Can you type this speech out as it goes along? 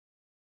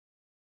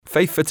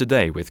Faith for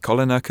Today with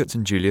Colin Urquhart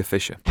and Julia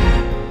Fisher.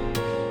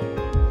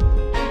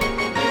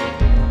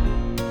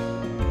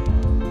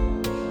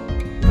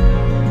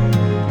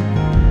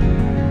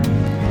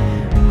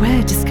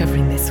 We're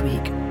discovering this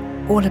week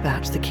all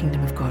about the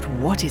kingdom of God.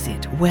 What is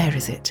it? Where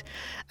is it?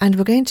 And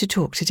we're going to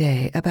talk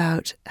today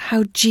about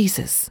how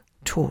Jesus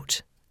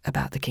taught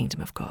about the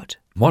kingdom of God.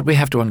 What we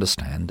have to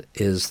understand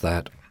is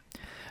that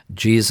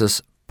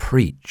Jesus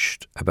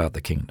preached about the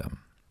kingdom.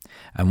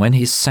 And when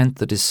he sent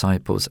the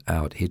disciples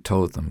out, he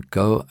told them,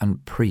 go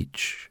and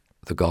preach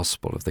the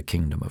gospel of the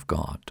kingdom of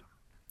God.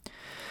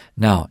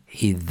 Now,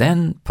 he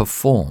then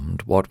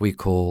performed what we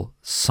call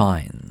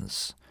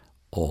signs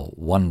or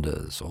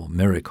wonders or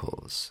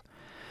miracles.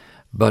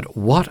 But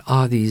what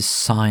are these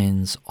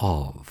signs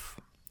of?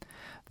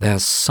 They're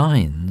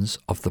signs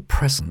of the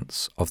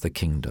presence of the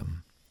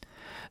kingdom.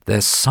 They're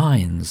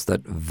signs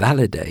that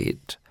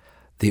validate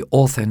the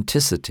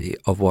authenticity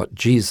of what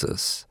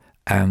Jesus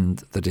and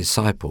the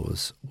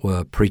disciples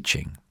were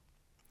preaching.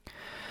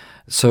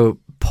 So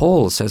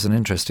Paul says an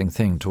interesting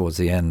thing towards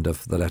the end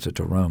of the letter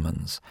to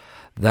Romans,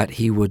 that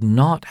he would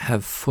not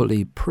have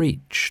fully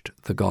preached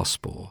the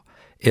gospel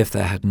if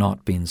there had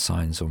not been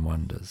signs and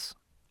wonders.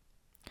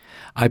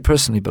 I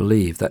personally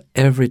believe that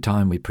every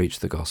time we preach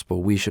the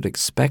gospel, we should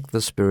expect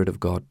the Spirit of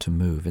God to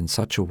move in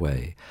such a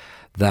way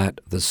that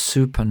the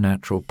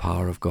supernatural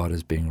power of God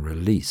is being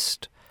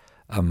released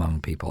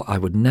among people. I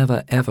would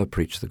never, ever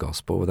preach the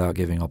gospel without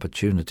giving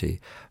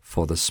opportunity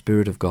for the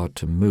Spirit of God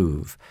to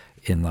move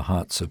in the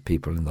hearts of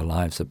people, in the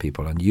lives of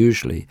people, and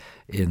usually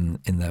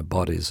in their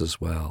bodies as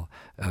well,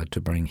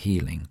 to bring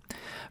healing.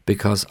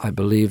 Because I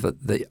believe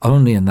that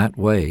only in that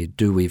way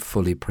do we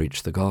fully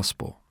preach the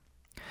gospel.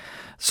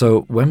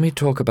 So when we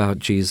talk about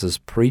Jesus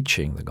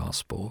preaching the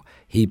gospel,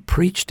 he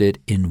preached it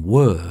in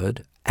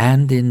word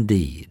and in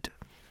deed,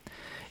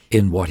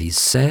 in what he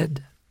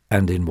said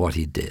and in what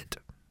he did.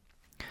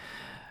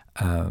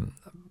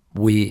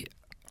 We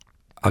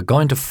are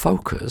going to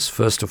focus,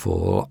 first of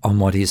all, on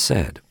what he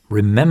said,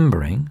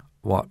 remembering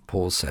what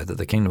Paul said, that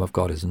the kingdom of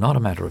God is not a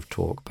matter of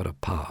talk, but of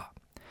power.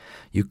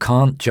 You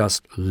can't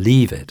just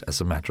leave it as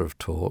a matter of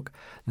talk.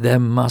 There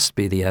must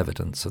be the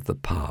evidence of the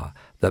power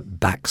that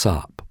backs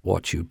up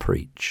what you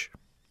preach.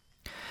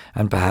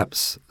 And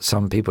perhaps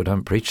some people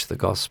don't preach the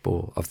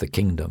gospel of the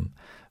kingdom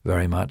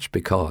very much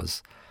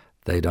because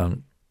they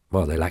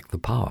lack the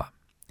power.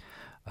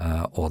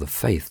 Or the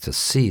faith to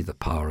see the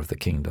power of the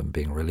kingdom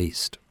being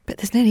released. But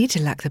there's no need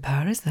to lack the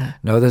power, is there?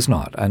 No, there's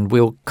not. And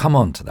we'll come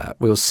on to that.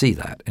 We'll see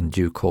that in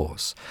due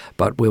course.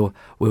 But we'll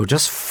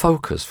just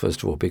focus,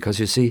 first of all, because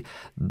you see,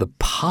 the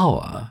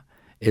power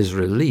is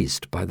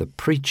released by the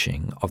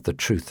preaching of the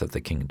truth of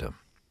the kingdom.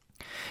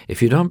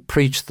 If you don't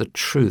preach the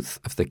truth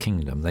of the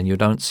kingdom, then you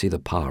don't see the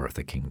power of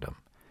the kingdom.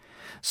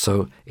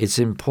 So it's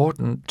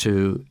important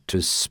to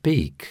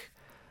speak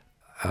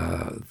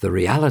the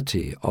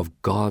reality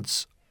of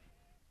God's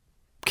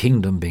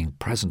kingdom being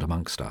present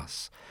amongst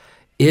us,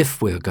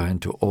 if we're going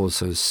to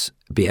also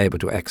be able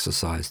to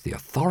exercise the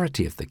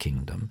authority of the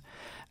kingdom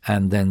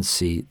and then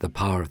see the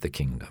power of the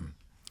kingdom.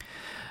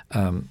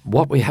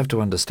 What we have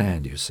to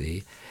understand, you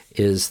see,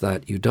 is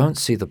that you don't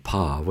see the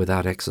power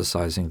without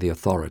exercising the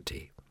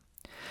authority.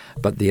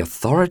 But the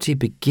authority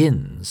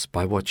begins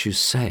by what you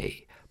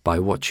say, by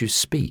what you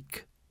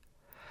speak.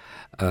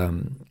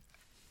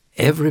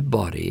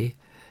 Everybody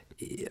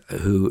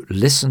who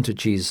listened to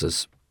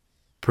Jesus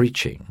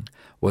preaching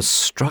was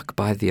struck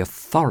by the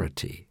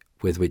authority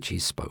with which he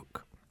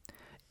spoke.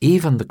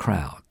 Even the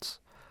crowds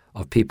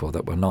of people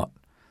that were not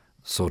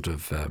sort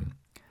of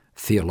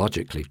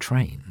theologically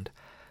trained,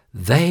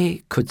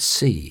 they could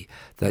see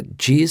that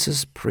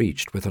Jesus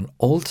preached with an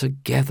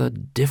altogether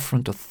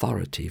different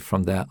authority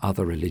from their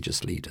other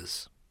religious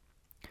leaders.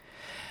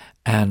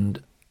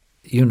 And,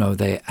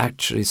 they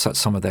actually,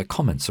 some of their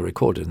comments are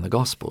recorded in the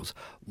Gospels.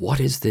 What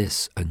is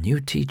this? A new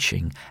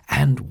teaching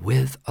and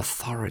with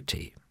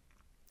authority.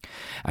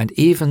 And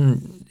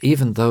even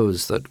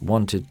those that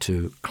wanted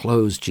to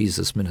close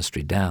Jesus'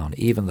 ministry down,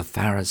 even the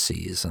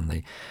Pharisees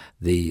and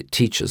the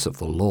teachers of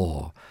the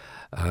law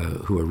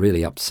who were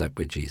really upset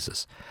with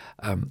Jesus,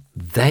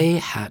 they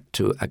had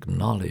to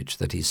acknowledge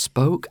that he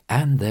spoke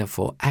and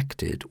therefore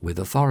acted with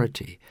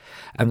authority.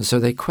 And so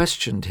they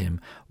questioned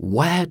him,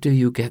 where do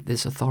you get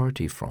this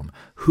authority from?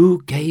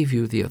 Who gave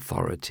you the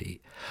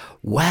authority?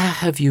 Where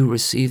have you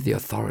received the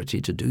authority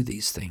to do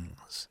these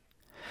things?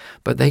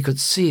 But they could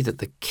see that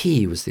the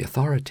key was the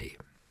authority.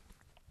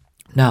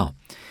 Now,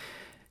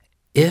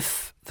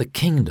 if the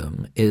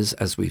kingdom is,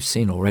 as we've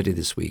seen already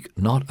this week,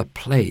 not a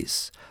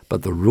place,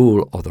 but the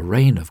rule or the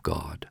reign of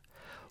God,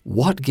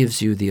 what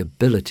gives you the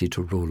ability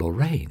to rule or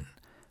reign?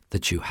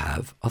 That you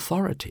have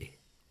authority.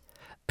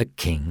 A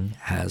king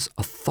has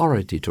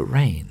authority to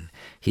reign.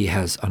 He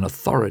has an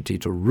authority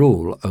to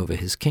rule over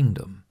his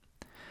kingdom.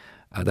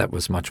 That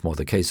was much more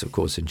the case, of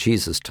course, in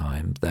Jesus'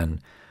 time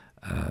than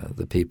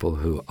the people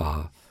who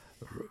are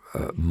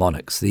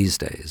monarchs these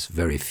days,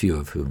 very few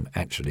of whom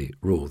actually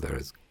rule.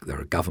 There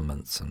are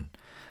governments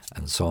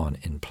and so on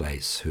in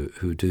place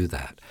who do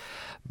that.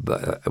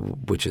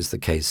 which is the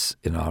case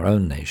in our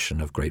own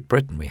nation of Great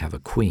Britain. We have a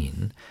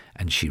queen,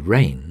 and she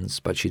reigns,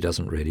 but she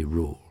doesn't really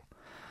rule.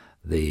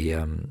 The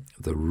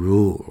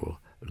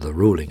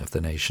ruling of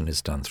the nation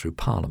is done through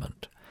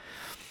Parliament.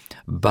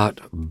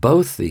 But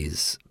both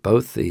these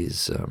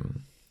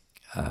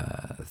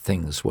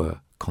things were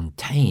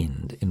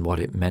contained in what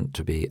it meant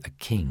to be a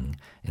king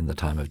in the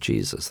time of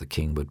Jesus. The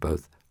king would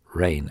both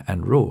reign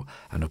and rule.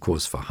 And of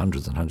course, for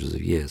hundreds and hundreds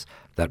of years,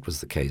 that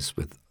was the case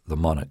with the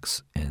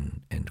monarchs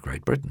in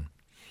Great Britain.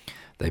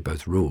 They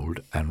both ruled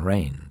and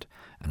reigned.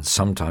 And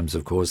sometimes,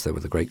 of course, there were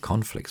the great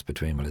conflicts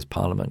between, well, is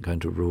Parliament going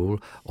to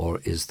rule or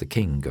is the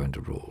king going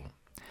to rule?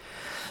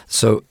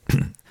 So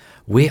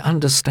we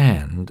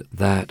understand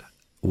that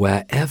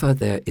wherever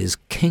there is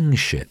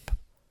kingship,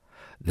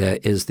 there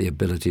is the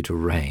ability to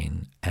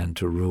reign and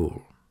to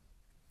rule.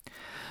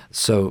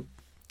 So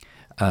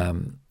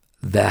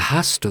there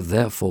has to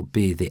therefore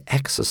be the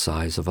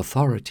exercise of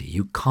authority.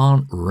 You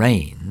can't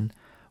reign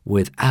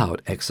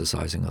without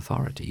exercising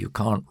authority. You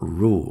can't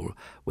rule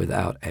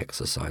without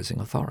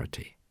exercising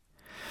authority.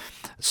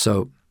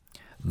 So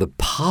the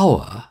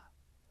power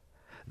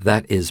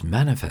that is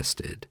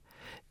manifested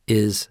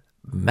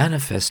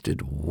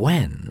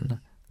when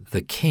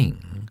the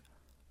king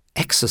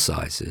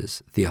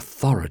exercises the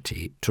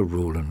authority to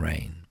rule and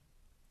reign.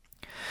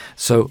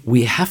 So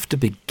we have to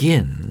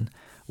begin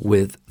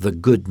with the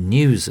good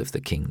news of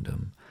the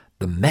kingdom,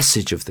 the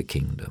message of the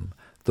kingdom,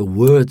 the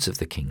words of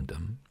the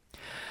kingdom.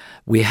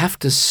 We have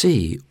to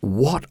see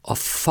what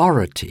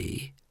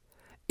authority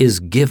is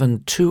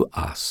given to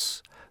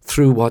us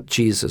through what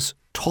Jesus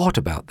taught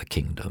about the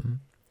kingdom.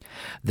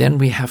 Then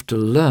we have to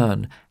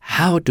learn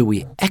how do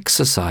we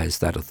exercise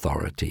that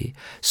authority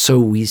so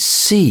we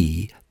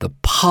see the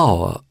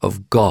power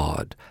of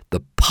God,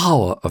 the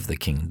power of the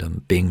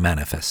kingdom being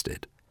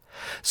manifested.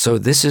 So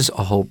this is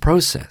a whole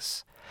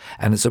process.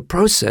 And it's a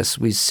process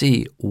we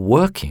see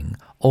working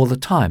all the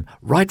time,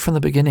 right from the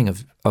beginning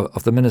of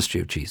the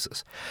ministry of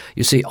Jesus.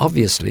 You see,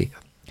 obviously,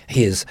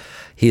 he is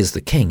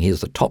the king. He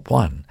is the top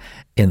one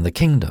in the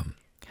kingdom.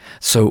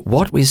 So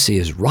what we see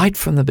is right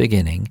from the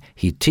beginning,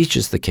 he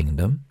teaches the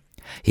kingdom.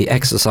 He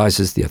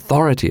exercises the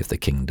authority of the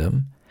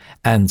kingdom.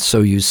 And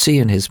so you see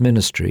in his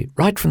ministry,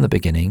 right from the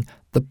beginning,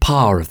 the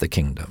power of the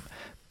kingdom.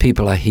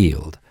 People are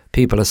healed.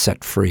 People are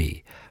set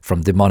free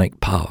from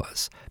demonic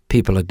powers.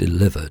 People are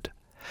delivered.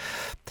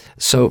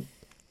 So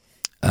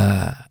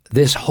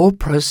this whole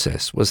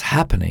process was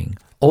happening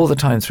all the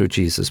time through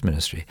Jesus'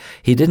 ministry.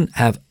 He didn't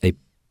have a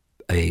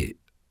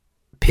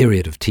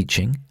period of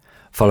teaching,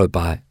 followed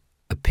by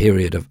a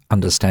period of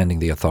understanding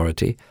the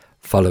authority,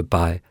 followed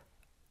by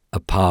a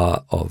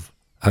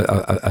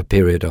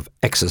period of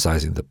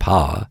exercising the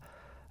power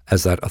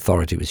as that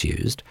authority was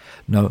used.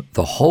 No,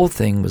 the whole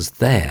thing was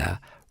there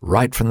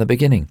right from the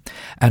beginning.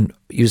 And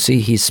you see,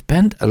 he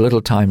spent a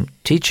little time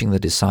teaching the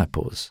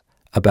disciples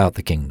about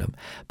the kingdom,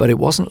 but it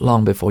wasn't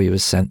long before he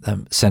was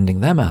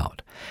sending them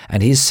out.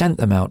 And he sent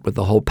them out with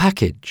the whole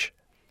package.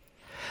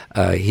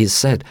 He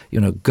said,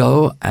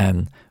 go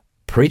and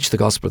preach the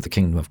gospel of the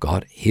kingdom of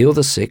God, heal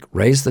the sick,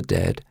 raise the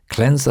dead,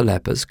 cleanse the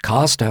lepers,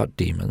 cast out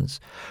demons.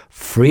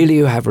 Freely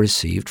you have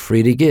received,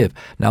 freely give.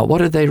 Now,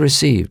 what had they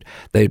received?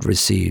 They'd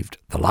received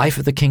the life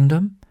of the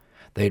kingdom.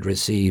 They'd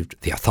received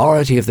the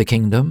authority of the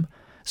kingdom.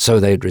 So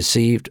they'd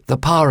received the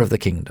power of the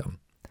kingdom.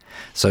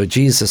 So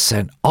Jesus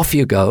said, off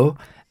you go,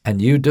 and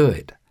you do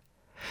it.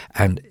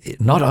 And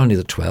not only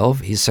the 12,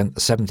 he sent the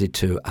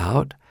 72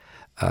 out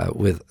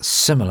with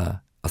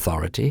similar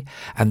authority,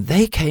 and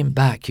they came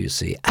back, you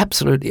see,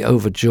 absolutely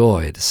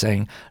overjoyed,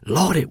 saying,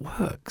 Lord, it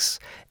works.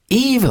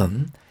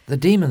 Even the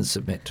demons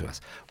submit to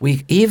us.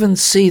 We even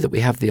see that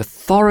we have the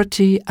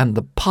authority and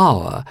the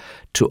power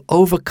to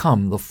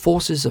overcome the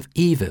forces of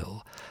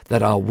evil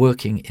that are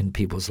working in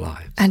people's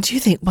lives. And do you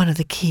think one of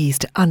the keys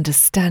to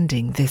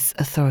understanding this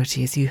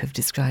authority, as you have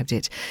described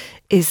it,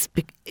 is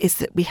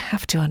that we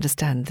have to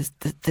understand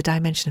the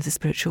dimension of the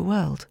spiritual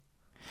world?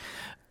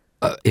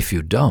 If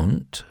you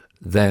don't,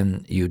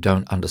 then you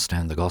don't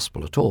understand the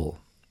gospel at all.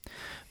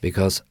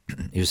 Because,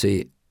 you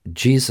see,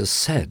 Jesus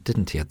said,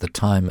 didn't he, at the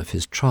time of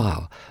his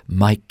trial,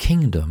 my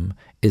kingdom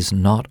is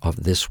not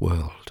of this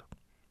world.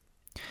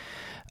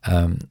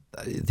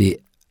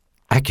 The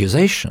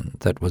accusation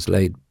that was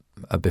laid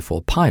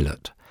before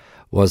Pilate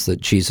was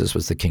that Jesus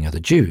was the king of the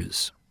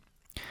Jews.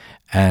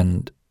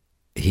 And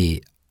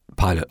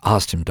Pilate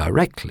asked him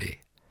directly,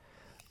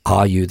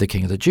 are you the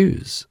king of the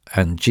Jews?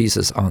 And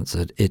Jesus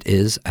answered, it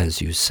is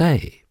as you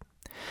say.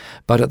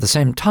 But at the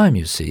same time,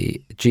 you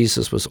see,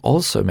 Jesus was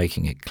also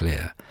making it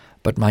clear,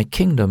 but my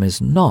kingdom is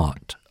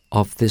not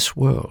of this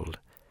world.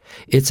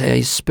 It's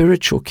a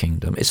spiritual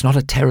kingdom. It's not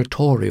a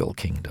territorial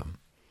kingdom.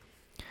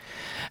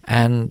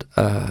 And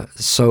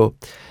so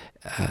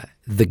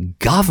the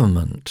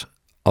government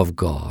of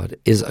God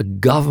is a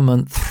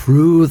government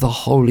through the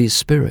Holy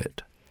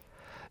Spirit,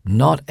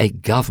 not a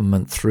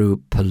government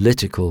through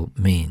political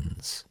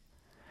means.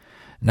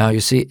 Now,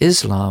 you see,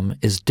 Islam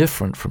is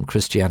different from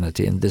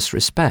Christianity in this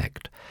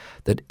respect,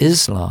 that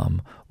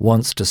Islam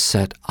wants to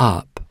set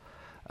up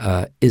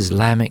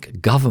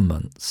Islamic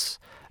governments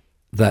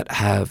that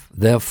have,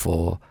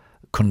 therefore,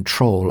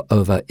 control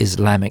over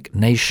Islamic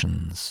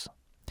nations.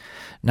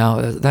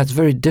 Now, that's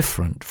very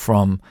different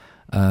from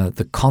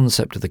the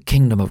concept of the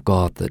kingdom of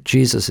God that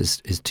Jesus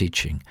is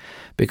teaching,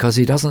 because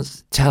he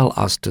doesn't tell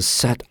us to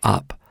set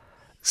up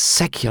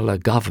secular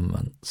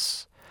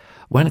governments.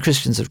 When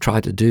Christians have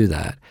tried to do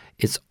that,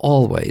 it's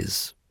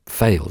always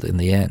failed in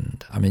the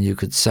end. I mean, you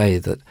could say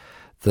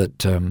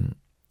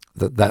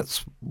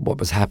that's what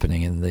was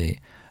happening in the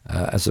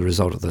as a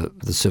result of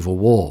the Civil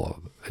War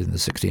in the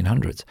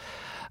 1600s.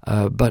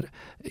 But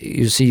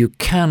you see, you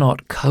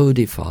cannot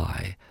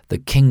codify the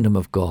kingdom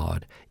of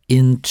God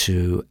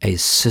into a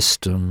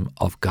system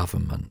of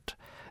government.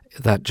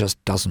 That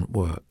just doesn't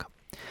work,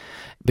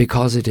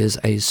 because it is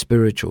a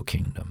spiritual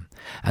kingdom.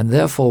 And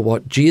therefore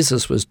what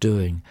Jesus was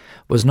doing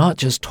was not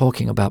just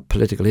talking about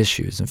political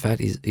issues. In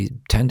fact, he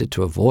tended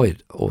to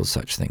avoid all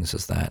such things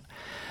as that.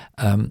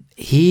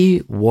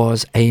 He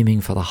was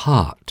aiming for the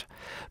heart,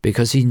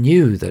 because he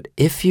knew that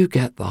if you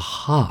get the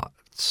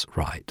hearts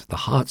right, the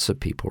hearts of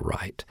people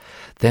right,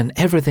 then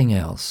everything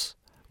else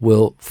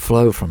will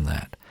flow from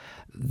that.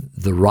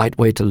 The right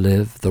way to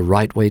live, the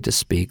right way to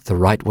speak, the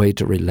right way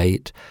to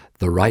relate,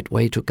 the right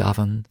way to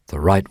govern,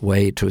 the right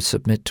way to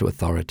submit to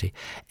authority.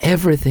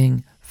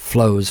 Everything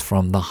flows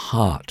from the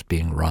heart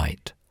being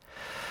right.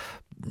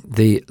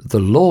 The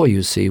law,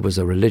 you see, was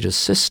a religious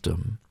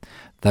system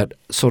that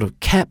sort of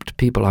kept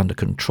people under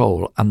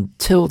control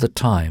until the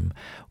time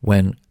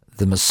when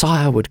the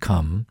Messiah would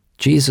come,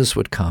 Jesus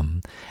would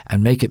come,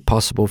 and make it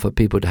possible for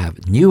people to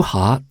have new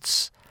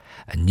hearts,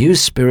 a new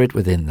spirit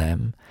within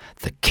them,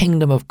 the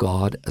kingdom of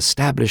God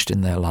established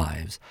in their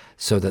lives,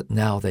 so that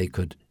now they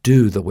could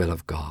do the will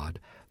of God,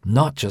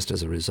 not just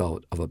as a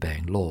result of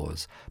obeying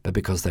laws, but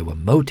because they were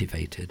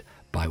motivated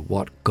by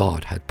what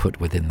God had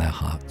put within their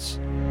hearts.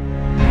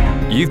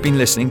 You've been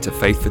listening to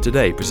Faith for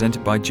Today,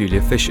 presented by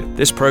Julia Fisher.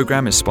 This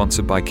program is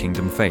sponsored by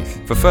Kingdom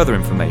Faith. For further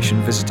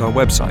information, visit our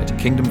website,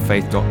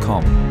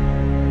 kingdomfaith.com.